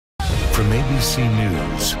From ABC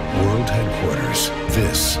News, World Headquarters,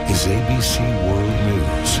 this is ABC World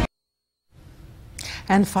News.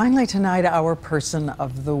 And finally tonight, our Person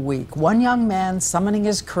of the Week. One young man summoning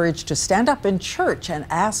his courage to stand up in church and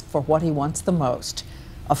ask for what he wants the most,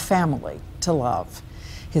 a family to love.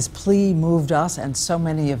 His plea moved us and so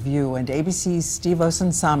many of you, and ABC's Steve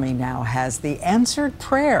Osunsami now has the answered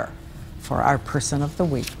prayer for our Person of the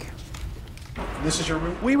Week. This is your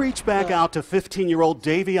room? We reached back out to 15-year-old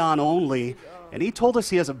Davion Only, and he told us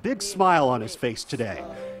he has a big smile on his face today.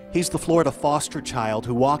 He's the Florida foster child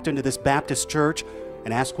who walked into this Baptist church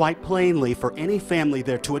and asked quite plainly for any family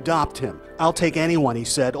there to adopt him. I'll take anyone, he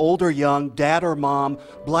said, old or young, dad or mom,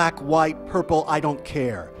 black, white, purple, I don't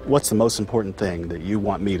care. What's the most important thing that you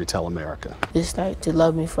want me to tell America? Just like to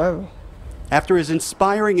love me forever. After his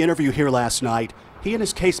inspiring interview here last night, he and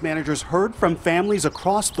his case managers heard from families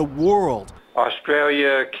across the world.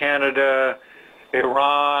 Australia, Canada,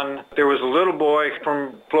 Iran. There was a little boy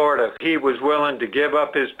from Florida. He was willing to give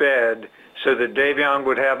up his bed so that Davion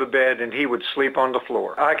would have a bed and he would sleep on the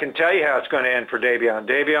floor. I can tell you how it's going to end for Davion.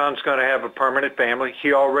 Davion's going to have a permanent family.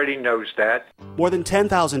 He already knows that. More than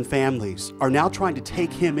 10,000 families are now trying to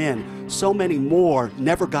take him in. So many more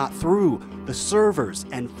never got through. The servers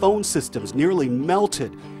and phone systems nearly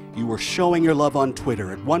melted. You were showing your love on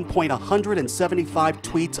Twitter. At one point, 175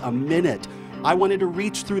 tweets a minute. I wanted to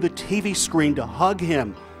reach through the TV screen to hug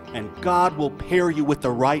him, and God will pair you with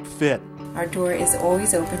the right fit. Our door is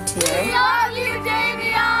always open to you. We love you,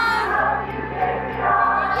 Davion!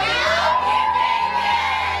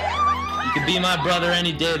 You can be my brother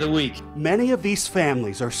any day of the week. Many of these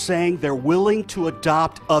families are saying they're willing to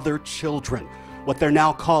adopt other children, what they're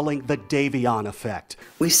now calling the Davion effect.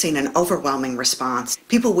 We've seen an overwhelming response,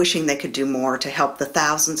 people wishing they could do more to help the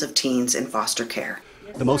thousands of teens in foster care.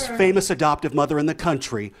 The most famous adoptive mother in the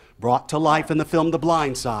country, brought to life in the film The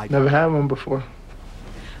Blind Side. Never had one before.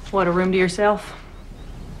 What, a room to yourself?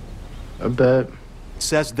 A bed.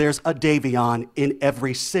 Says there's a Davion in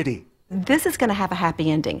every city. This is going to have a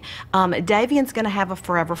happy ending. Davion's going to have a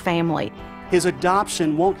forever family. His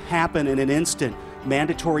adoption won't happen in an instant.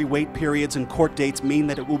 Mandatory wait periods and court dates mean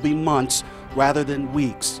that it will be months rather than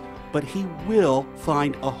weeks. But he will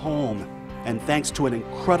find a home. And thanks to an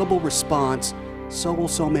incredible response, so will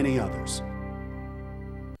so many others.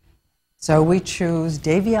 So we choose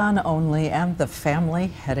Davion Only and the family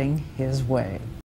heading his way.